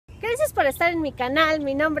Gracias por estar en mi canal,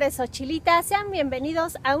 mi nombre es Xochilita, sean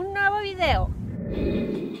bienvenidos a un nuevo video.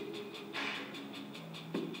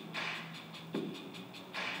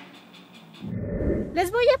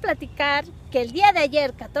 Les voy a platicar que el día de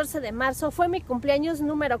ayer, 14 de marzo, fue mi cumpleaños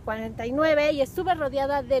número 49 y estuve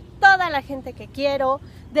rodeada de toda la gente que quiero.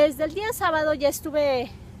 Desde el día sábado ya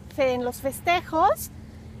estuve en los festejos.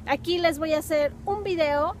 Aquí les voy a hacer un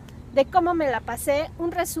video de cómo me la pasé,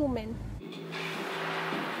 un resumen.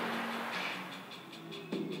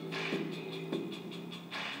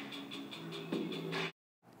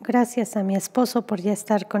 Gracias a mi esposo por ya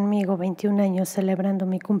estar conmigo 21 años celebrando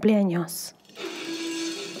mi cumpleaños.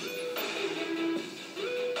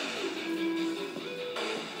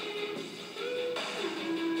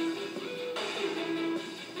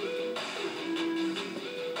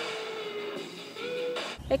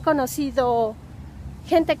 He conocido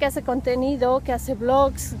gente que hace contenido, que hace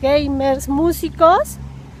vlogs, gamers, músicos,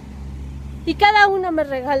 y cada uno me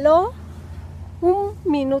regaló un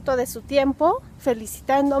minuto de su tiempo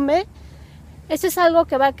felicitándome. Eso es algo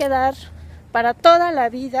que va a quedar para toda la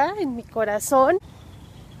vida en mi corazón.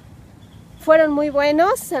 Fueron muy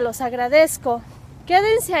buenos, se los agradezco.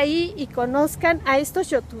 Quédense ahí y conozcan a estos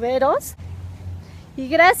youtuberos. Y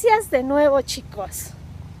gracias de nuevo, chicos.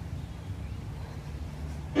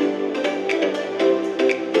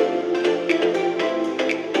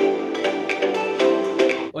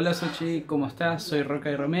 Hola Xochi, ¿cómo estás? Soy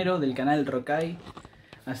Rocay Romero del canal Rocay.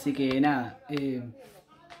 Así que nada, te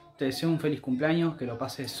deseo un feliz cumpleaños, que lo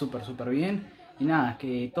pases súper bien. Y nada,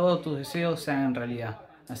 que todos tus deseos se hagan realidad.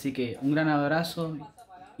 Así que un gran abrazo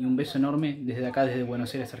y un beso enorme desde acá, desde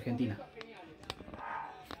Buenos Aires, Argentina.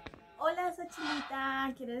 Hola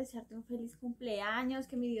Xochilita, quiero desearte un feliz cumpleaños,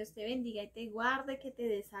 que mi Dios te bendiga y te guarde, que te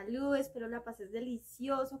dé salud, espero la pases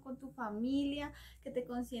delicioso con tu familia, que te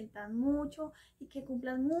consientan mucho y que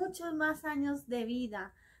cumplas muchos más años de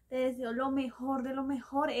vida. Te deseo lo mejor de lo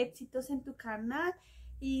mejor, éxitos en tu canal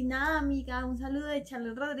y nada amiga, un saludo de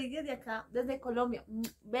Charles Rodríguez de acá, desde Colombia.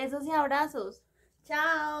 Besos y abrazos,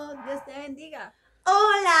 chao, Dios te bendiga.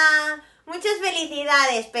 Hola, muchas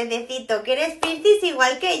felicidades, pececito, que eres Piscis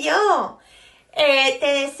igual que yo. Te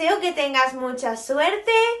deseo que tengas mucha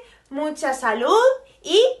suerte, mucha salud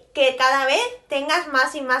y que cada vez tengas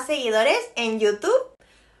más y más seguidores en YouTube.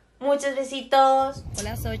 Muchos besitos.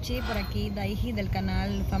 Hola Xochi, por aquí Daiji del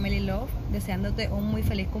canal Family Love, deseándote un muy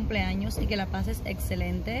feliz cumpleaños y que la pases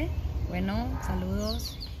excelente. Bueno,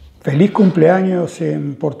 saludos. Feliz cumpleaños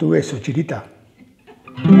en portugués, Xochilita.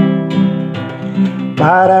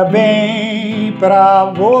 Parabéns para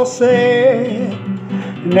você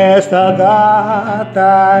nesta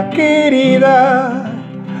data querida,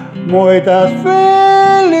 muitas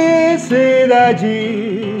felicidades,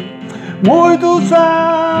 muitos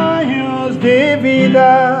años de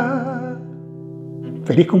vida.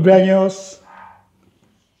 ¡Feliz cumpleaños!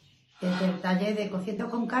 Desde el taller de Cociendo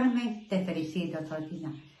con Carmen te felicito,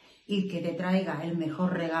 Xochina, y que te traiga el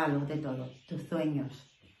mejor regalo de todos, tus sueños.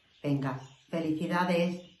 Venga.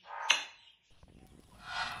 ¡Felicidades!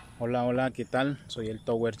 Hola, ¿qué tal? Soy el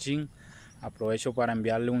Tower Chin. Aprovecho para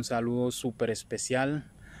enviarle un saludo súper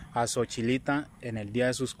especial a Xochilita en el día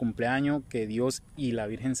de sus cumpleaños. Que Dios y la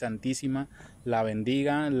Virgen Santísima la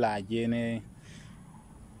bendiga, la llene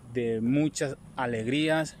de muchas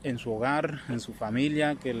alegrías en su hogar, en su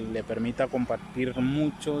familia, que le permita compartir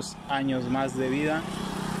muchos años más de vida.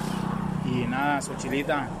 Y nada,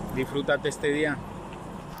 Xochilita, disfrútate este día.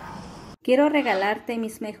 Quiero regalarte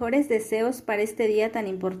mis mejores deseos para este día tan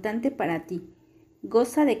importante para ti.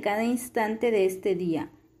 Goza de cada instante de este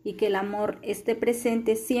día y que el amor esté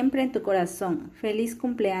presente siempre en tu corazón. ¡Feliz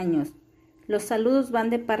cumpleaños! Los saludos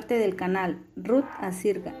van de parte del canal Ruth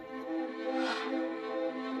Asirga.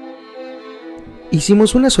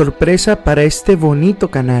 Hicimos una sorpresa para este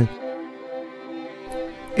bonito canal.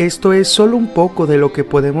 Esto es solo un poco de lo que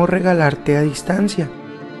podemos regalarte a distancia.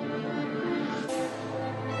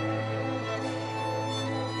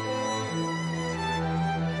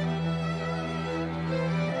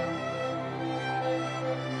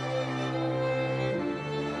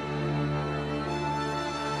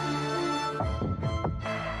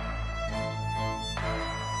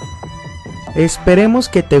 Esperemos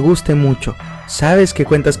que te guste mucho. Sabes que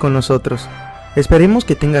cuentas con nosotros. Esperemos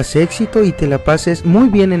que tengas éxito y te la pases muy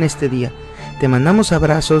bien en este día. Te mandamos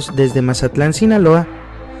abrazos desde Mazatlán, Sinaloa,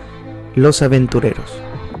 los aventureros.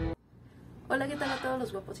 Hola, ¿qué tal a todos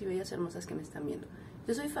los guapos y bellas hermosas que me están viendo?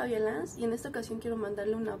 Yo soy Fabia Lanz y en esta ocasión quiero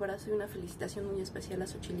mandarle un abrazo y una felicitación muy especial a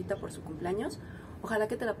Xochilita por su cumpleaños. Ojalá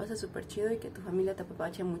que te la pases súper chido y que tu familia te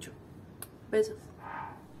apapache mucho. Besos.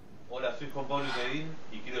 Hola, soy Juan Pablo Medín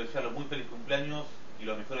y quiero desearles muy feliz cumpleaños, y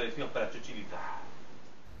los mejores deseos para Xochilita.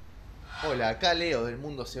 Hola, acá Leo del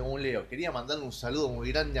Mundo Según Leo. Quería mandarle un saludo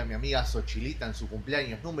muy grande a mi amiga Xochilita en su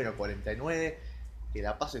cumpleaños número 49. Que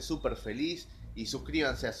la pase súper feliz y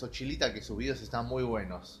suscríbanse a Xochilita que sus videos están muy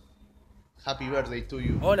buenos. Happy birthday to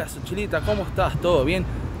you. Hola Xochilita, ¿cómo estás? ¿Todo bien?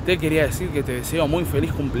 Te quería decir que te deseo muy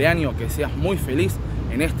feliz cumpleaños, que seas muy feliz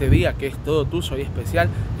en este día que es todo tuyo y especial,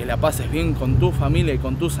 que la pases bien con tu familia y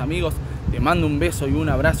con tus amigos. Te mando un beso y un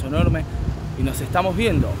abrazo enorme y nos estamos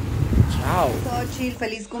viendo. Chao. Xochil,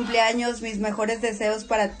 feliz cumpleaños, mis mejores deseos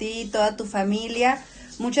para ti y toda tu familia.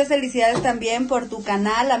 Muchas felicidades también por tu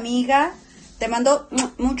canal, amiga. Te mando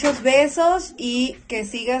muchos besos y que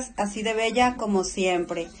sigas así de bella como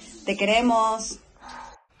siempre. Te queremos.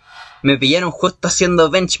 Me pillaron justo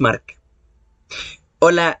haciendo benchmark.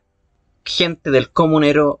 Hola, gente del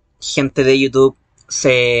comunero, gente de YouTube.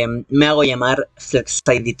 Me hago llamar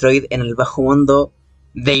Flexside Detroit en el bajo mundo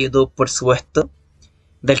de YouTube, por supuesto,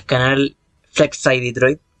 del canal Flexside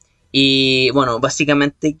Detroit. Y bueno,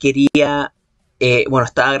 básicamente quería...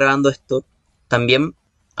 estaba grabando esto también,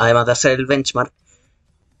 además de hacer el benchmark,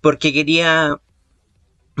 porque quería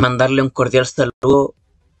mandarle un cordial saludo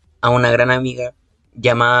a una gran amiga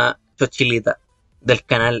llamada Xochilita, del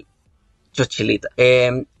canal Xochilita.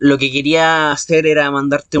 Lo que quería hacer era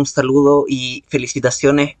mandarte un saludo y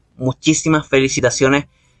felicitaciones, muchísimas felicitaciones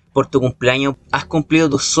por tu cumpleaños. Has cumplido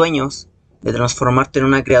tus sueños de transformarte en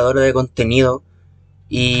una creadora de contenido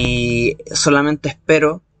y solamente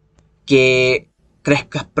espero que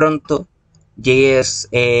crezcas pronto, llegues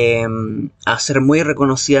a ser muy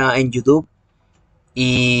reconocida en YouTube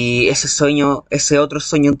y ese otro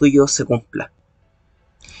sueño tuyo se cumpla.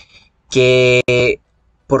 Que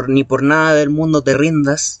ni por nada del mundo te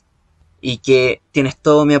rindas y que tienes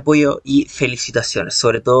todo mi apoyo y felicitaciones,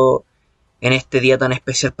 sobre todo en este día tan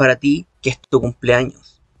especial para ti que es tu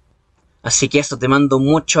cumpleaños. Así que eso, te mando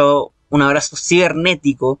un abrazo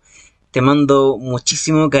cibernético, te mando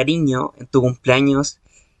muchísimo cariño en tu cumpleaños.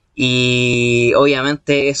 Y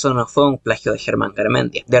obviamente eso no fue un plagio de Germán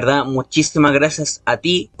Garmendia. De verdad, muchísimas gracias a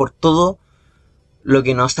ti por todo lo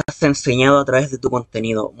que nos has enseñado a través de tu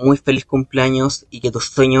contenido. Muy feliz cumpleaños y que tus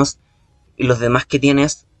sueños y los demás que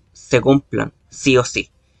tienes se cumplan, sí o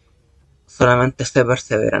sí. Solamente sé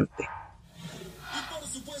perseverante.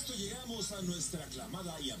 Nuestra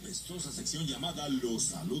aclamada y apestosa sección llamada Los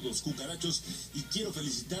Saludos Cucarachos, y quiero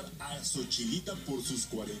felicitar a Xochilita por sus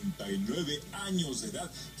 49 años de edad,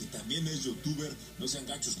 que también es youtuber. No sean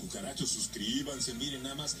gachos cucarachos, suscríbanse, miren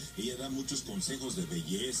nada más, ella da muchos consejos de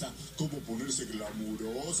belleza, cómo ponerse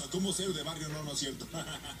glamurosa, cómo ser de barrio, no es cierto.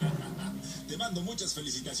 Te mando muchas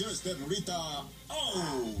felicitaciones, ternurita.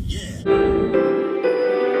 Oh, yeah.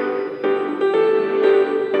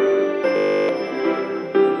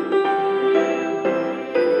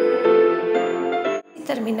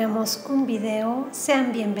 Terminamos un video.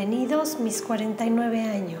 Sean bienvenidos mis 49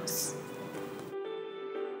 años.